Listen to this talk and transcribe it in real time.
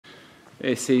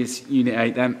This is Unit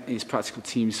 8 then, it's practical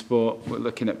team sport. We're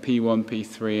looking at P1,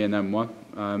 P3 and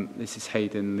M1. This is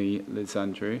Hayd'n-lee,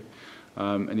 Lysandrou,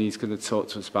 and he's going to talk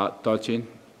to us about dodging,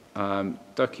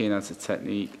 ducking as a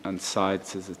technique and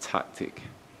sides as a tactic.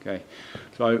 Okay,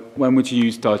 so when would you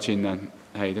use dodging then,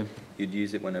 Hayd'n? You'd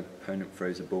use it when an opponent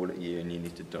throws a ball at you and you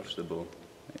need to dodge the ball.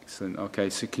 Excellent, okay,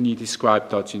 so can you describe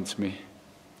dodging to me?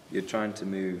 You're trying to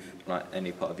move like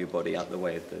any part of your body out the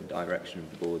way of the direction of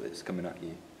the ball that's coming at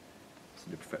you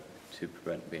to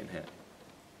prevent being hit.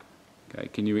 Okay,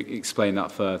 can you explain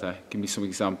that further? Give me some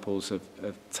examples of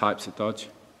types of dodge.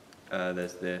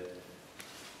 There's the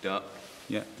duck,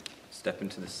 yeah, stepping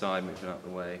to the side, moving out the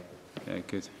way. Yeah,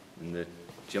 good. And the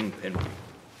jumping,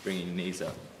 bringing your knees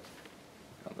up,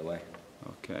 out the way.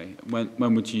 Okay,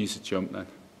 when would you use a jump then?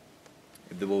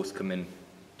 If the ball's coming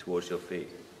towards your feet.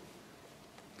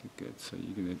 Good, so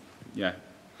you're going to, yeah,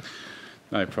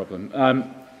 no problem.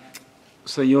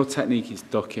 So your technique is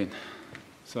ducking.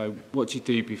 So what do you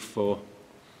do before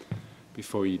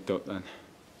you duck then?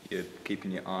 You're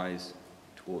keeping your eyes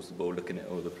towards the ball, looking at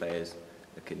all the players,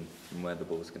 looking from where the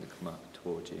ball's going to come up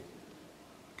towards you.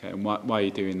 Okay, and why are you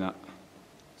doing that?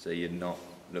 So you're not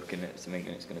looking at something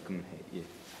and it's going to come and hit you.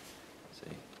 So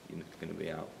you're going to be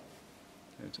out.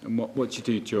 Good. And what do you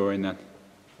do during then?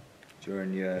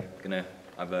 During you're going to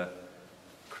have a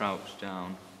crouch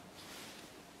down.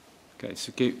 Okay,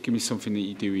 so give me something that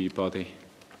you do with your body.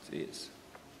 See, it's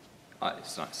like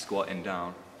squatting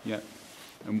down. Yeah.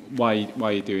 And why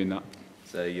are you doing that?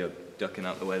 So you're ducking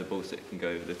out the way the ball so it can go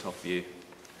over the top of you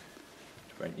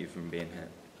to prevent you from being hit.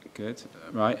 Good.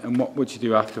 Right. And what would you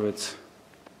do afterwards?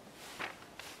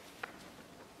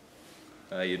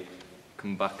 You'd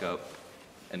come back up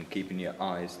and keeping your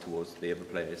eyes towards the other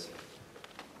players.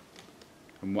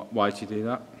 And why do you do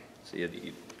that? So you're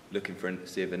looking to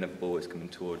see if another ball is coming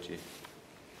towards you.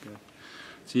 Good.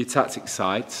 So your tactic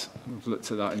sides, we've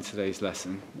looked at that in today's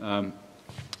lesson.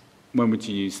 When would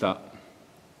you use that?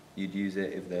 You'd use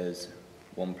it if there's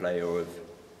one player or if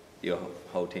your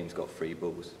whole team's got 3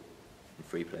 balls and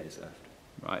 3 players left.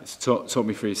 Right, so talk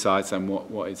me through your sides then.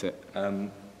 What is it?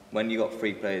 When you got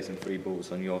 3 players and 3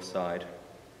 balls on your side,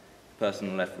 the person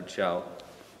on the left would shout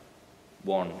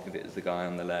 1 if it was the guy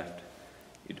on the left.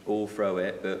 You'd all throw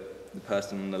it, but the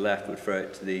person on the left would throw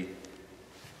it to the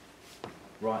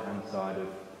right-hand side of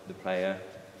the player.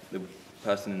 The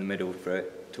person in the middle would throw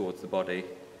it towards the body,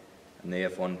 and the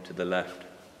other one to the left,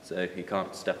 so he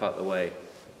can't step out the way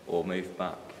or move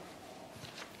back.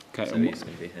 Okay, so he's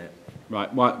going to be hit.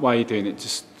 Right, why are you doing it?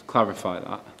 Just clarify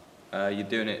that. You're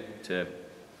doing it to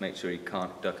make sure he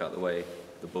can't duck out the way of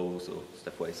the balls or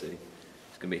step away, so he's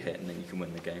going to be hit and then you can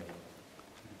win the game.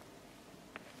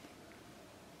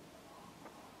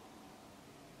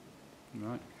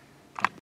 Right.